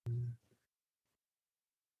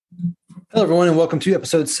Hello, everyone, and welcome to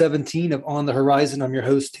episode 17 of On the Horizon. I'm your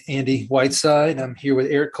host, Andy Whiteside. I'm here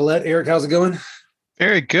with Eric Collette. Eric, how's it going?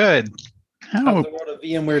 Very good. How's Oh, the world of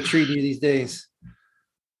VMware treating you these days?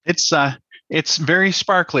 it's very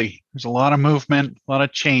sparkly. There's a lot of movement, a lot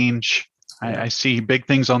of change. Yeah. I see big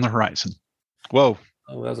things on the horizon. Whoa,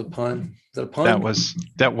 Oh, that was a pun. Is that a that pun? was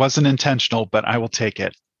that wasn't intentional, but I will take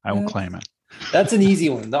it. I will Yeah. claim it. That's an easy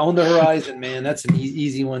one. The On the Horizon, man. That's an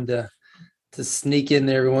easy one to sneak in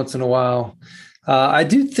there every once in a while. I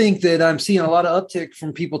do think that I'm seeing a lot of uptick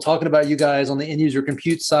from people talking about you guys on the end user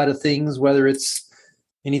compute side of things, whether it's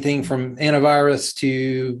anything from antivirus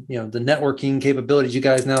to the networking capabilities you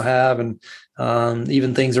guys now have, and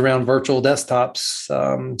even things around virtual desktops.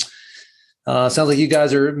 Sounds like you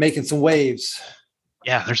guys are making some waves.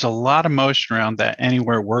 Yeah, there's a lot of motion around that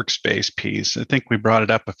anywhere workspace piece. I think we brought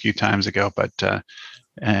it up a few times ago, but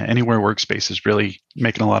anywhere workspace is really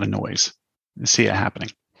making a lot of noise. I see it happening.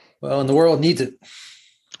 Well, and the world needs it.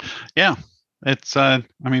 Yeah, it's.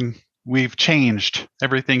 We've changed.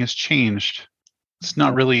 Everything has changed. It's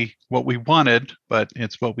not really what we wanted, but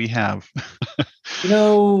it's what we have.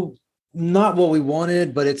 Not what we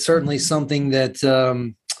wanted, but it's certainly something that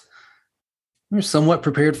we're somewhat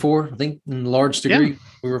prepared for. I think in large degree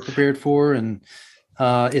we were prepared for, and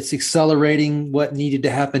it's accelerating what needed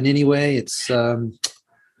to happen anyway. It's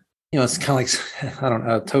it's kind of like, I don't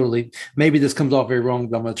know, totally. Maybe this comes off very wrong,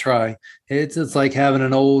 but I'm going to try. It's like having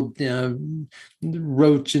an old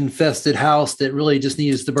roach infested house that really just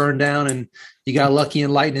needs to burn down, and you got lucky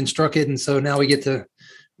and lightning struck it, and so now we get to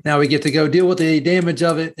go deal with the damage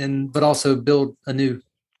of it, but also build a new.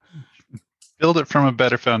 Build it from a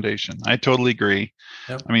better foundation. I totally agree.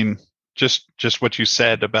 Yep. I mean, just what you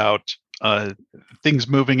said about things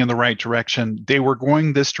moving in the right direction. They were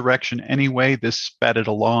going this direction anyway. This sped it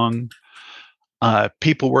along.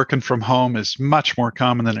 People working from home is much more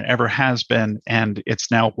common than it ever has been, and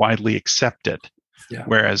it's now widely accepted,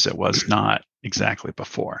 whereas it was not exactly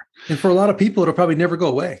before. And for a lot of people, it'll probably never go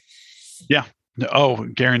away. Yeah. Oh,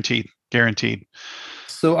 guaranteed.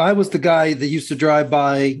 So I was the guy that used to drive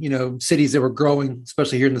by, cities that were growing,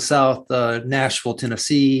 especially here in the South, Nashville,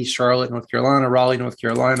 Tennessee, Charlotte, North Carolina, Raleigh, North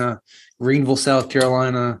Carolina, Greenville, South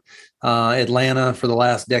Carolina, Atlanta for the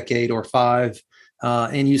last decade or five.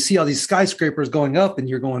 And you see all these skyscrapers going up, and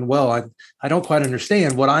you're going, well, I don't quite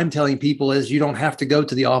understand. What I'm telling people is you don't have to go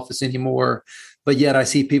to the office anymore. But yet I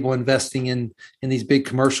see people investing in these big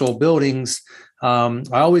commercial buildings. I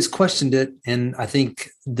always questioned it, and I think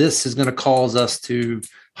this is going to cause us to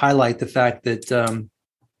highlight the fact that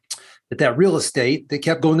that real estate that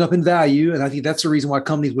kept going up in value, and I think that's the reason why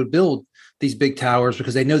companies would build these big towers,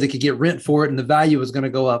 because they know they could get rent for it, and the value is going to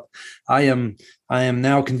go up. I am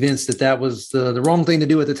now convinced that was the wrong thing to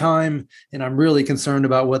do at the time, and I'm really concerned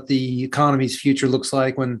about what the economy's future looks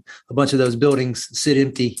like when a bunch of those buildings sit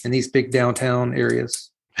empty in these big downtown areas.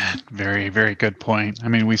 Very, very good point. I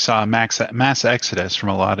mean, we saw a mass exodus from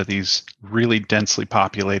a lot of these really densely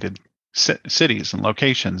populated cities and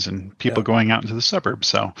locations, and people going out into the suburbs.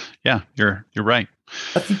 So, yeah, you're right.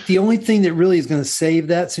 I think the only thing that really is going to save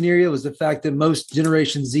that scenario is the fact that most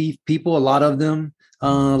Generation Z people, a lot of them,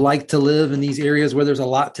 like to live in these areas where there's a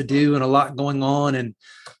lot to do and a lot going on. And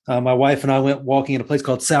my wife and I went walking in a place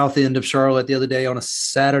called South End of Charlotte the other day on a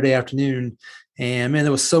Saturday afternoon. And man,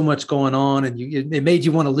 there was so much going on, and it made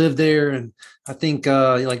you want to live there. And I think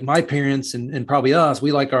like my parents and probably us,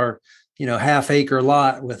 we like our half acre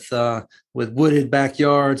lot with wooded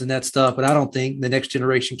backyards and that stuff. But I don't think the next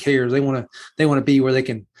generation cares. They want to be where they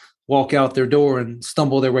can walk out their door and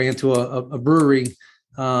stumble their way into a brewery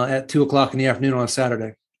at 2:00 in the afternoon on a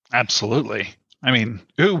Saturday. Absolutely. I mean,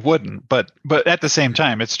 who wouldn't? But at the same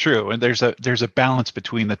time, it's true, and there's a balance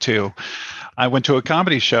between the two. I went to a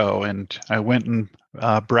comedy show, and I went and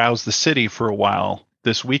browsed the city for a while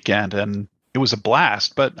this weekend, and it was a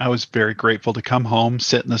blast. But I was very grateful to come home,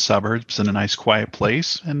 sit in the suburbs in a nice, quiet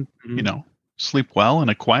place, and sleep well in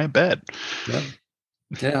a quiet bed.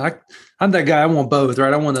 Yeah, I'm that guy. I want both,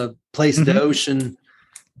 right? I want a place in the ocean,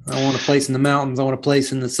 I want a place in the mountains, I want a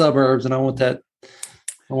place in the suburbs, and I want that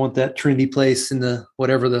trendy place in the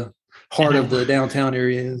whatever the heart of the downtown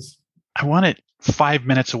area is. I want it 5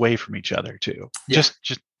 minutes away from each other too. Yeah.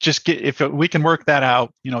 Just get, if we can work that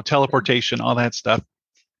out, teleportation, all that stuff.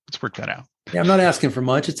 Let's work that out. Yeah, I'm not asking for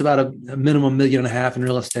much. It's about a minimum $1.5 million in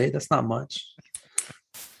real estate. That's not much.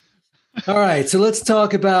 All right, so let's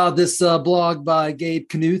talk about this blog by Gabe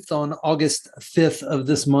Knuth on August 5th of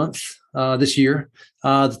this month, this year.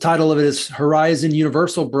 The title of it is Horizon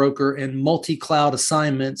Universal Broker and Multi-Cloud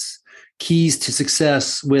Assignments, Keys to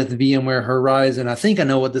Success with VMware Horizon. I think I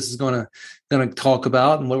know what this is going going to talk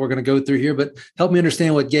about and what we're going to go through here. But help me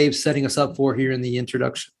understand what Gabe's setting us up for here in the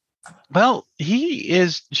introduction. Well, he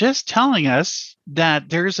is just telling us that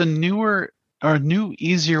there's a new,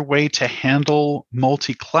 easier way to handle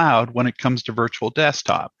multi-cloud when it comes to virtual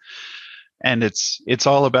desktop. And it's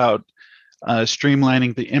all about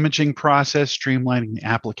streamlining the imaging process, streamlining the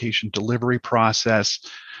application delivery process.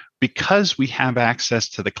 Because we have access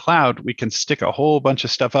to the cloud, we can stick a whole bunch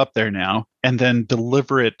of stuff up there now and then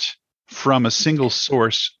deliver it from a single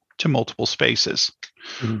source to multiple spaces.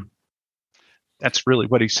 Mm-hmm. That's really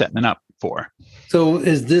what he's setting it up for. So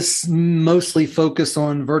is this mostly focused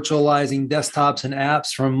on virtualizing desktops and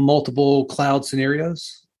apps from multiple cloud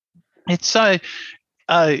scenarios?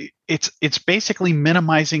 It's basically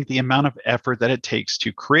minimizing the amount of effort that it takes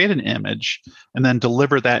to create an image and then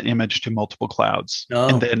deliver that image to multiple clouds,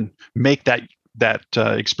 and then make that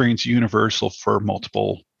experience universal for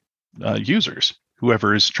multiple users,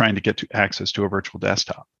 whoever is trying to get to access to a virtual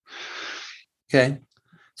desktop. Okay.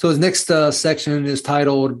 So his next section is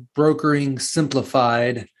titled Brokering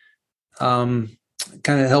Simplified. Kind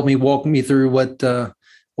of walk me through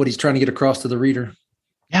what he's trying to get across to the reader.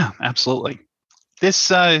 Yeah, absolutely.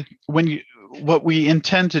 This what we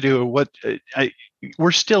intend to do,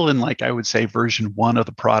 we're still in, like, I would say, version 1 of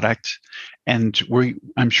the product, and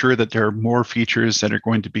I'm sure that there are more features that are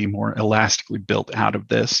going to be more elastically built out of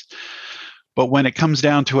this. But when it comes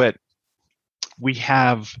down to it, we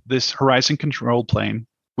have this Horizon control plane,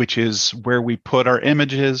 which is where we put our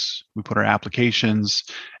images, we put our applications,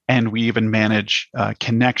 and we even manage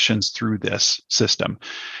connections through this system.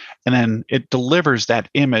 And then it delivers that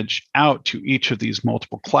image out to each of these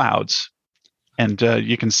multiple clouds. And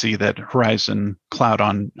you can see that Horizon Cloud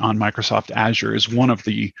on Microsoft Azure is one of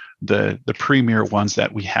the premier ones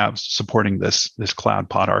that we have supporting this cloud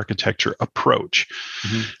pod architecture approach.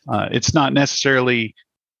 Mm-hmm. It's not necessarily,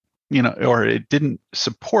 or it didn't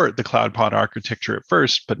support the cloud pod architecture at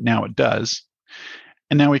first, but now it does.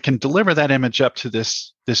 And now we can deliver that image up to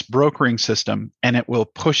this brokering system, and it will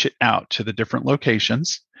push it out to the different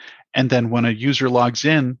locations. And then when a user logs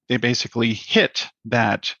in, they basically hit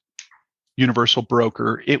that universal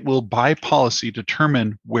broker. It will, by policy,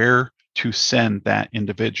 determine where to send that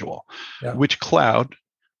individual, which cloud,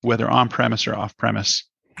 whether on-premise or off-premise.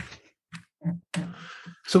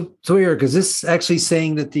 So Eric, is this actually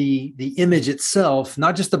saying that the image itself,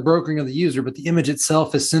 not just the brokering of the user, but the image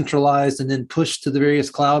itself is centralized and then pushed to the various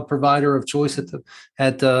cloud provider of choice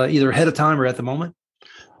at either ahead of time or at the moment?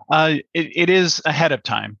 It is ahead of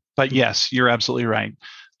time, but yes, you're absolutely right.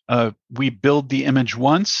 We build the image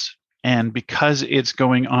once, and because it's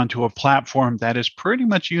going onto a platform that is pretty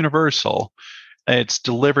much universal, it's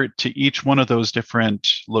delivered to each one of those different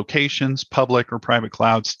locations, public or private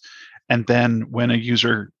clouds. And then when a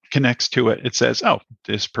user connects to it, it says, oh,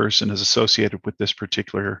 this person is associated with this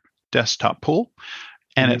particular desktop pool.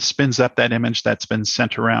 And it spins up that image that's been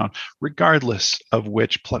sent around, regardless of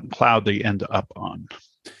which cloud they end up on.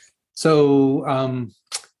 So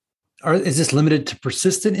is this limited to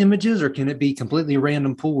persistent images, or can it be completely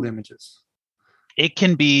random pooled images? It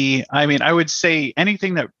can be, I would say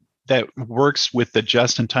anything that works with the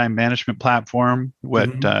just-in-time management platform,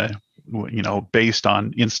 based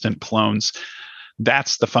on instant clones,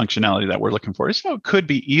 that's the functionality that we're looking for. So it could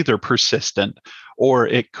be either persistent or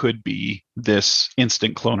it could be this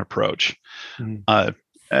instant clone approach. Mm-hmm.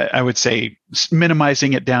 I would say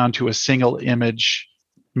minimizing it down to a single image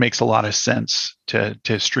makes a lot of sense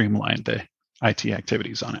to streamline the IT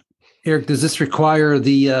activities on it. Eric, does this require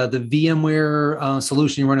the VMware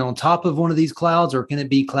solution running on top of one of these clouds, or can it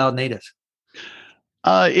be cloud native?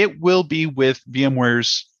 It will be with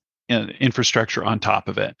VMware's infrastructure on top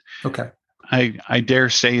of it. Okay. I dare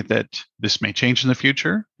say that this may change in the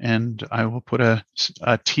future, and I will put a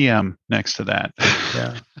TM next to that.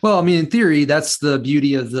 Yeah. Well, in theory, that's the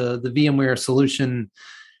beauty of the VMware solution,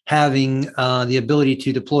 having the ability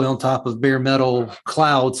to deploy on top of bare metal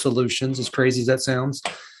cloud solutions, as crazy as that sounds,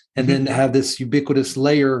 and then to have this ubiquitous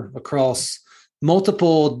layer across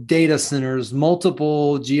multiple data centers,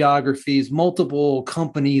 multiple geographies, multiple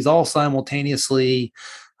companies, all simultaneously.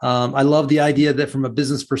 I love the idea that from a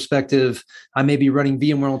business perspective, I may be running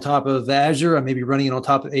VMware on top of Azure. I may be running it on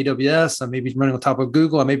top of AWS. I may be running on top of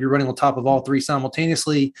Google. I may be running on top of all three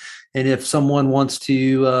simultaneously. And if someone wants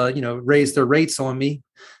to, raise their rates on me,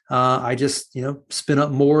 I just, spin up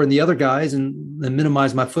more in the other guys and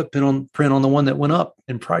minimize my footprint on the one that went up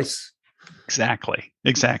in price. Exactly.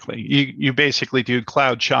 You basically do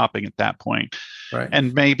cloud shopping at that point. Right.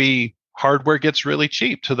 And maybe hardware gets really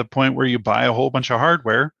cheap to the point where you buy a whole bunch of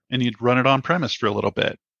hardware and you'd run it on premise for a little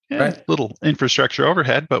bit. Right. little infrastructure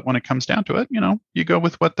overhead, but when it comes down to it, you go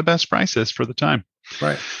with what the best price is for the time.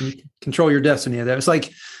 Right. You can control your destiny of that. It's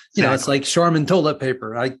like, it's like Charmin toilet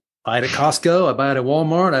paper. I buy it at Costco. I buy it at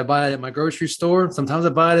Walmart. I buy it at my grocery store. Sometimes I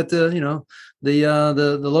buy it at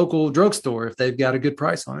the local drugstore if they've got a good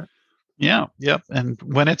price on it. Yeah. Yep. And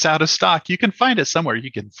when it's out of stock, you can find it somewhere.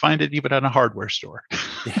 You can find it even at a hardware store.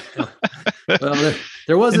 Yeah. Well,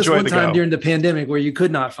 there was this one time during the pandemic where you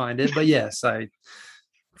could not find it, but yes,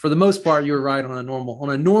 for the most part, you were right on a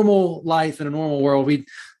normal life in a normal world.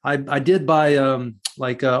 I did buy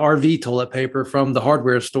RV toilet paper from the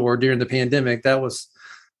hardware store during the pandemic. That was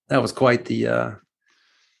quite the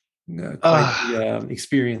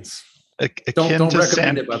experience. Don't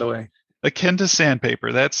recommend it, by the way. Akin to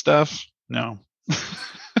sandpaper, that stuff. No.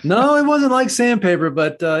 No, it wasn't like sandpaper,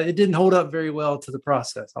 but it didn't hold up very well to the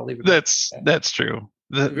process. I'll leave it. That's true.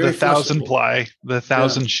 The 1,000 ply, the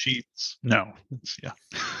 1,000 sheets. No. Yeah.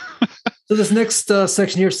 So this next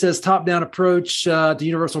section here says top-down approach to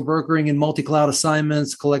universal brokering and multi-cloud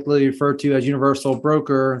assignments, collectively referred to as universal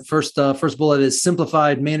broker. First bullet is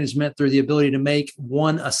simplified management through the ability to make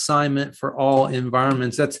one assignment for all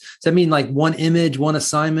environments. Does that mean like one image, one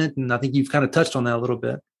assignment? And I think you've kind of touched on that a little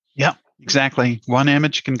bit. Yeah, exactly. One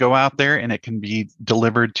image can go out there and it can be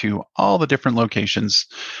delivered to all the different locations.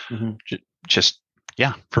 Mm-hmm.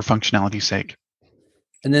 For functionality's sake.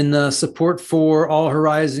 And then support for all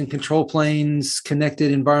Horizon control planes,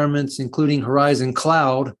 connected environments, including Horizon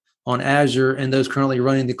Cloud on Azure and those currently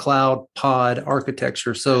running the cloud pod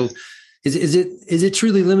architecture. So is it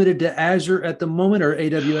truly limited to Azure at the moment, or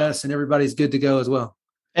AWS and everybody's good to go as well?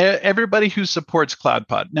 Everybody who supports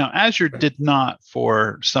CloudPod. Now, Azure did not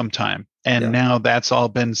for some time, and now that's all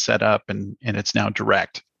been set up and it's now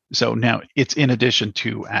direct. So now it's in addition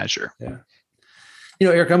to Azure. Yeah.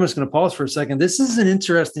 Eric, I'm just going to pause for a second. This is an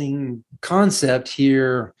interesting concept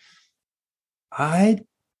here. I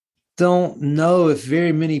don't know if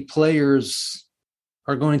very many players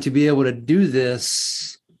are going to be able to do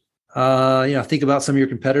this. Think about some of your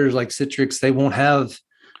competitors like Citrix. They won't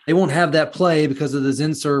have that play because of the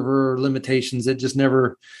Zen server limitations. It just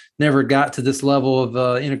never got to this level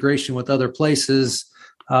of integration with other places.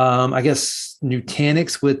 I guess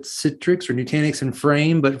Nutanix with Citrix or Nutanix and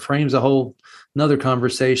Frame, but Frame's another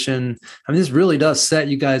conversation. I mean, this really does set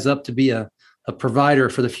you guys up to be a provider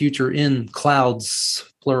for the future in clouds,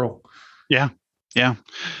 plural. Yeah. Yeah.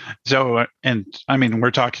 So, and I mean,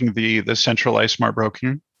 we're talking the centralized smart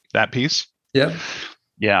broking, that piece. Yeah.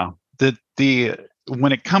 Yeah.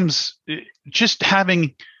 When it comes, just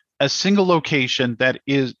having a single location that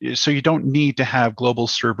is, so you don't need to have global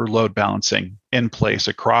server load balancing in place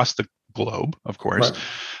across the globe, of course.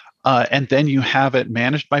 Right. And then you have it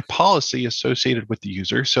managed by policy associated with the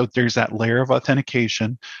user. So there's that layer of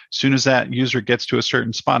authentication. As soon as that user gets to a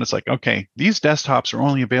certain spot, it's like, okay, these desktops are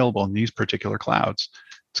only available in these particular clouds.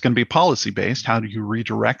 It's going to be policy based. How do you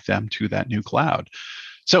redirect them to that new cloud?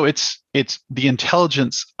 So it's the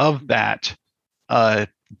intelligence of that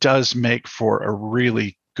does make for a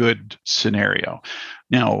really good scenario.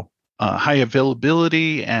 Now, high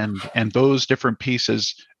availability and those different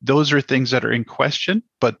pieces, those are things that are in question,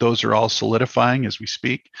 but those are all solidifying as we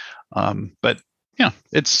speak. But yeah,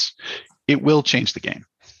 it will change the game.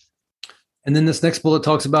 And then this next bullet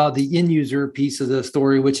talks about the end user piece of the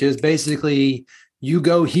story, which is basically you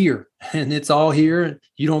go here and it's all here.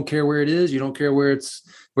 You don't care where it is. You don't care where it's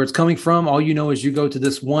coming from. All you know is you go to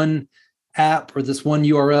this one app or this one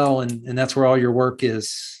URL and that's where all your work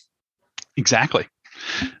is. Exactly.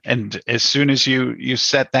 And as soon as you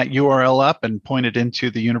set that URL up and point it into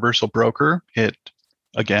the universal broker, it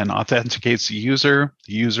again authenticates the user.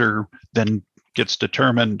 The user then gets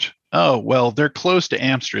determined, oh, well, they're close to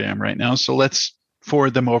Amsterdam right now, so let's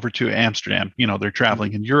forward them over to Amsterdam. They're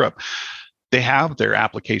traveling in Europe. They have their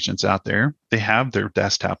applications out there. They have their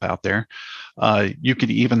desktop out there. You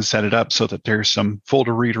can even set it up so that there's some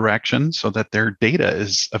folder redirection so that their data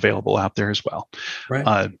is available out there as well.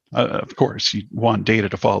 Right. Of course, you want data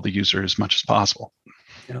to follow the user as much as possible.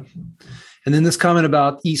 Yeah. And then this comment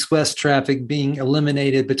about east-west traffic being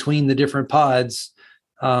eliminated between the different pods,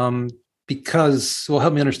 because, well,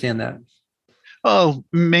 help me understand that. Well,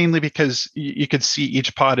 mainly because you could see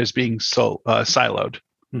each pod as being siloed.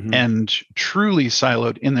 Mm-hmm. And truly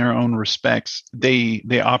siloed in their own respects. They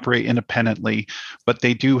operate independently, but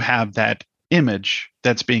they do have that image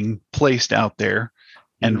that's being placed out there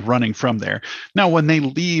and running from there. Now, when they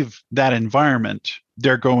leave that environment,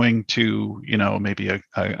 they're going to, maybe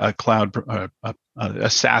a cloud, a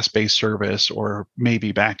SaaS-based service, or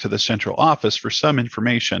maybe back to the central office for some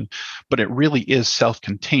information, but it really is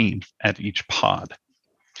self-contained at each pod.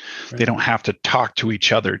 They don't have to talk to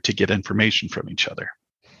each other to get information from each other.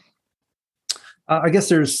 I guess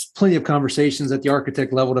there's plenty of conversations at the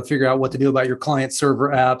architect level to figure out what to do about your client server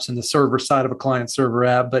apps and the server side of a client server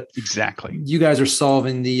app. But exactly, you guys are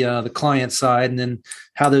solving the client side, and then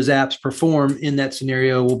how those apps perform in that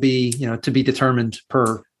scenario will be, to be determined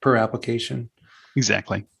per application.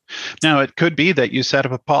 Exactly. Now, it could be that you set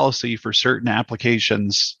up a policy for certain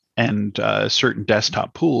applications and certain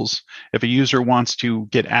desktop pools. If a user wants to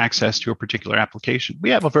get access to a particular application, we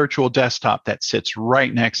have a virtual desktop that sits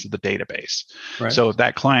right next to the database. Right. So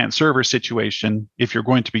that client server situation, if you're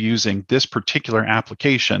going to be using this particular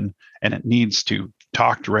application and it needs to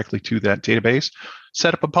talk directly to that database,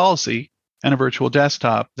 set up a policy and a virtual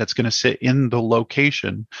desktop that's going to sit in the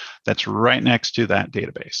location that's right next to that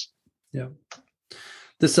database. Yeah.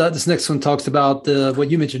 This next one talks about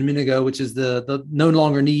what you mentioned a minute ago, which is the no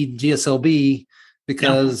longer need GSLB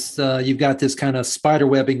because you've got this kind of spider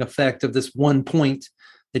webbing effect of this one point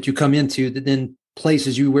that you come into that then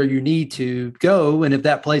places you where you need to go. And if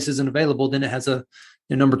that place isn't available, then it has a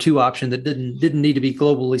number two option that didn't need to be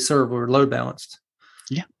globally served or load balanced.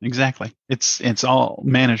 Yeah, exactly. It's all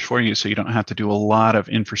managed for you, so you don't have to do a lot of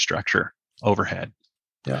infrastructure overhead.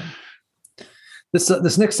 Yeah.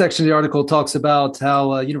 This next section of the article talks about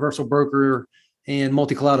how Universal Broker and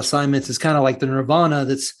multi-cloud assignments is kind of like the nirvana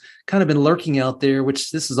that's kind of been lurking out there,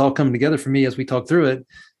 which this is all coming together for me as we talk through it.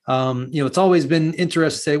 It's always been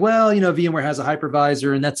interesting to say, well, VMware has a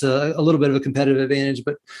hypervisor and that's a little bit of a competitive advantage,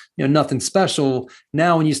 but nothing special.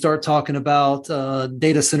 Now, when you start talking about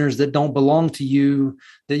data centers that don't belong to you,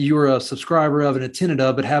 that you are a subscriber of and a tenant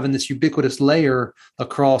of, but having this ubiquitous layer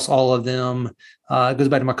across all of them, it goes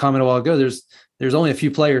back to my comment a while ago. There's only a few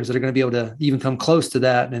players that are going to be able to even come close to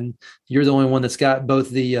that, and you're the only one that's got both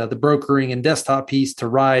the brokering and desktop piece to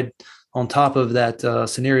ride on top of that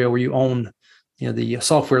scenario where you own the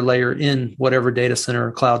software layer in whatever data center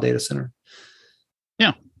or cloud data center.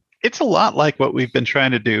 Yeah, it's a lot like what we've been trying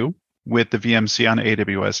to do with the VMC on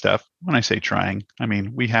AWS stuff. When I say trying, I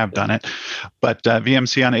mean we have done it, but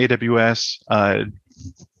VMC on AWS,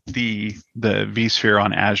 the vSphere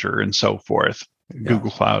on Azure, and so forth.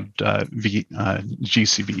 Google Cloud,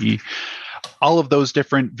 GCVE, all of those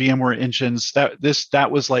different VMware engines.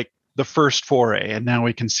 That was like the first foray, and now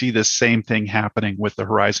we can see this same thing happening with the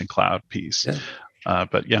Horizon Cloud piece. Yeah.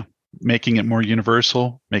 But making it more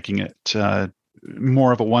universal, making it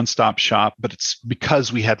more of a one-stop shop. But it's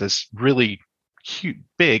because we had this really huge,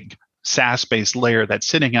 big SaaS-based layer that's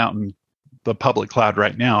sitting out in the public cloud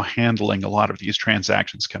right now, handling a lot of these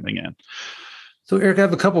transactions coming in. So, Eric, I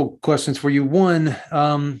have a couple questions for you. One,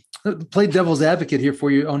 play devil's advocate here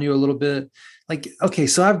for you a little bit. Like, okay,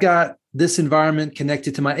 so I've got this environment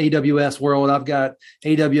connected to my AWS world. I've got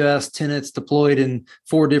AWS tenants deployed in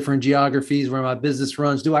 4 different geographies where my business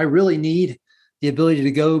runs. Do I really need the ability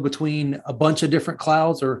to go between a bunch of different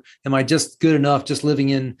clouds, or am I just good enough just living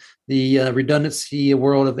in the redundancy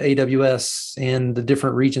world of AWS and the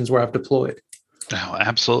different regions where I've deployed? Oh,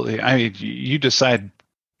 absolutely. I mean, you decide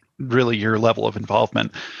really your level of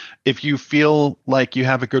involvement. If you feel like you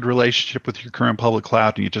have a good relationship with your current public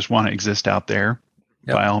cloud and you just want to exist out there,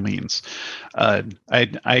 by all means.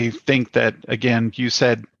 I think that, again, you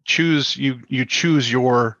said you choose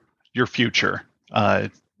your future.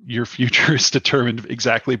 Your future is determined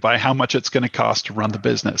exactly by how much it's going to cost to run the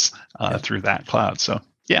business through that cloud. So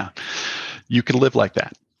yeah, you can live like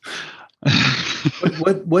that.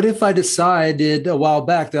 What if I decided a while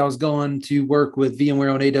back that I was going to work with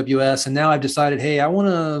VMware on AWS, and now I've decided, hey, I want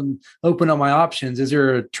to open up my options? Is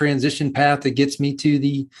there a transition path that gets me to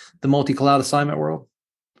the multi-cloud assignment world?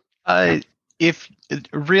 If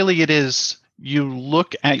really it is, you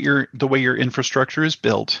look at the way your infrastructure is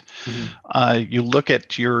built. Mm-hmm. You look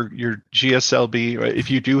at your GSLB.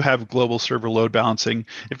 If you do have global server load balancing,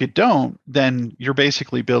 if you don't, then you're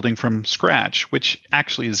basically building from scratch, which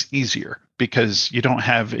actually is easier because you don't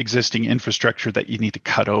have existing infrastructure that you need to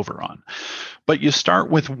cut over on. But you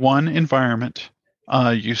start with one environment.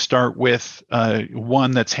 You start with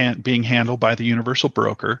one that's being handled by the universal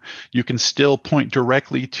broker. You can still point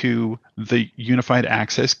directly to the unified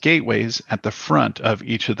access gateways at the front of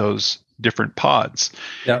each of those different pods.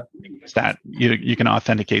 Yeah, that you can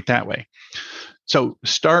authenticate that way. So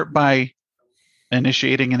start by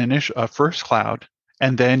initiating a first cloud,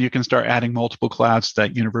 and then you can start adding multiple clouds to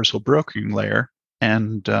that universal brokering layer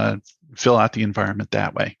and fill out the environment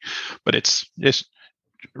that way. But it's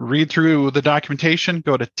read through the documentation,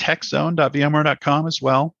 go to techzone.vmware.com as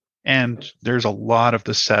well. And there's a lot of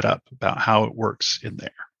the setup about how it works in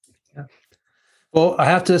there. Yeah. Well, I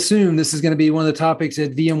have to assume this is going to be one of the topics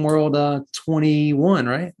at VMworld 21,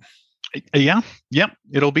 right? Yeah, yep,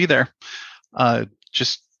 it'll be there.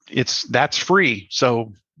 Just that's free.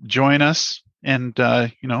 So join us and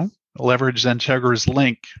leverage Xentegra's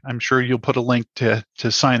link. I'm sure you'll put a link to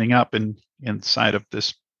signing up inside of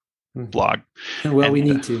this blog. Well, and, we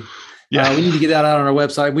need to. Yeah, we need to get that out on our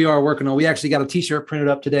website. We are working on. We actually got a T-shirt printed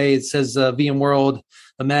up today. It says VMworld.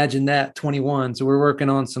 Imagine that 21. So we're working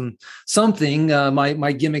on something.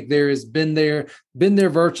 My gimmick there is been there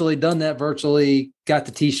virtually, done that virtually, got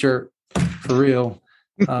the T-shirt for real.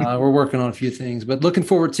 We're working on a few things, but looking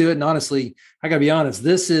forward to it. And honestly, I gotta be honest,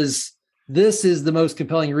 this is the most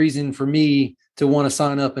compelling reason for me to want to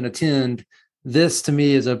sign up and attend. This to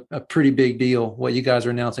me is a pretty big deal. What you guys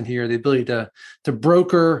are announcing here, the ability to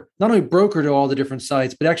broker, not only broker to all the different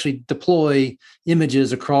sites, but actually deploy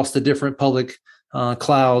images across the different public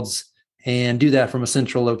clouds and do that from a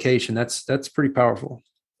central location. That's pretty powerful.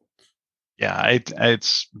 Yeah,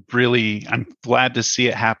 it's really, I'm glad to see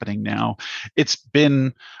it happening now. It's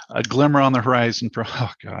been a glimmer on the horizon for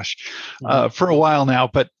for a while now,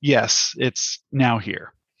 but yes, it's now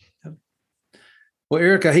here. Well,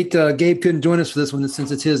 Eric, I hate Gabe couldn't join us for this one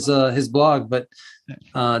since it's his blog, but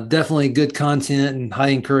definitely good content, and I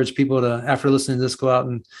encourage people to, after listening to this, go out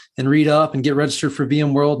and read up and get registered for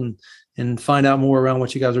VMworld and find out more around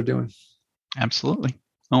what you guys are doing. Absolutely.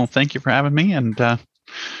 Well, thank you for having me, and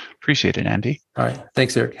appreciate it, Andy. All right.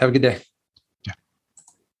 Thanks, Eric. Have a good day.